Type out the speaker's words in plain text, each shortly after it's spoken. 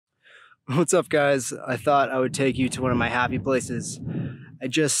What's up, guys? I thought I would take you to one of my happy places. I'm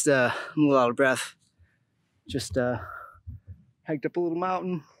a little out of breath. Just hiked up a little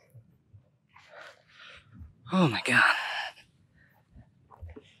mountain. Oh my god.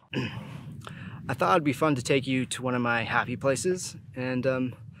 I thought it'd be fun to take you to one of my happy places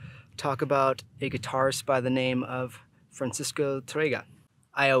and talk about a guitarist by the name of Francisco Tárrega.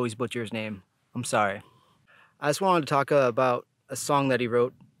 I always butcher his name. I'm sorry. I just wanted to talk about a song that he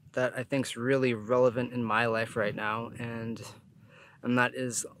wrote that I think is really relevant in my life right now, and that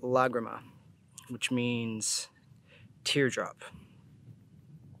is Lágrima, which means teardrop.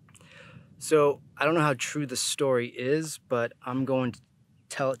 So I don't know how true the story is, but I'm going to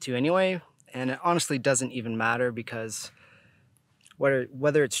tell it to you anyway, and it honestly doesn't even matter because whether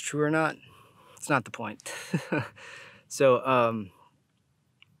it's true or not, it's not the point. So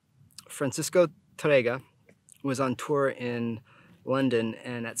Francisco Tárrega was on tour in London,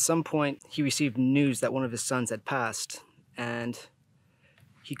 and at some point he received news that one of his sons had passed, and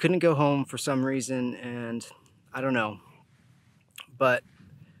he couldn't go home for some reason, and I don't know, but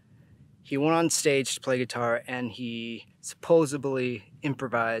he went on stage to play guitar and he supposedly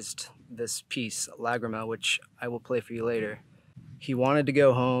improvised this piece, Lágrima, which I will play for you later. He wanted to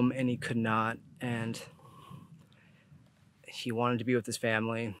go home and he could not, and he wanted to be with his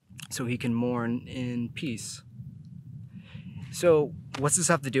family so he can mourn in peace. So what's this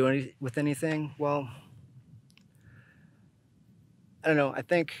have to do with anything? Well, I don't know. I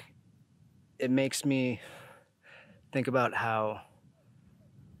think it makes me think about how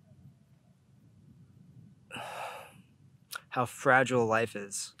fragile life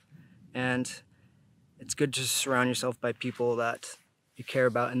is, and it's good to surround yourself by people that you care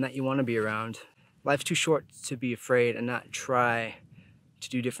about and that you want to be around. Life's too short to be afraid and not try to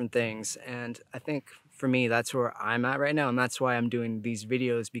do different things, and I think for me that's where I'm at right now, and that's why I'm doing these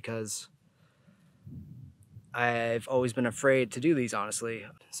videos, because I've always been afraid to do these, honestly.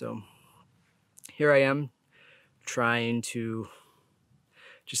 So here I am trying to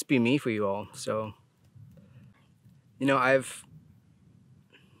just be me for you all. So, you know, I've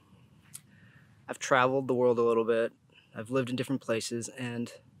traveled the world a little bit. I've lived in different places,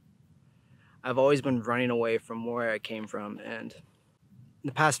 and I've always been running away from where I came from. And in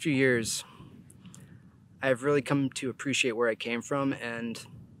the past few years, I've really come to appreciate where I came from and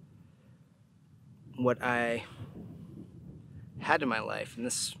what I had in my life, and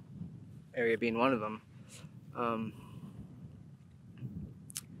this area being one of them.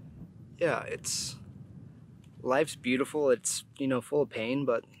 Yeah, life's beautiful. It's, you know, full of pain,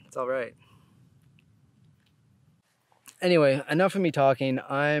 but it's all right. Anyway, enough of me talking.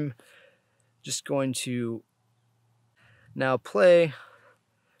 I'm just going to now play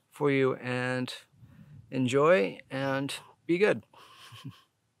for you and enjoy and be good.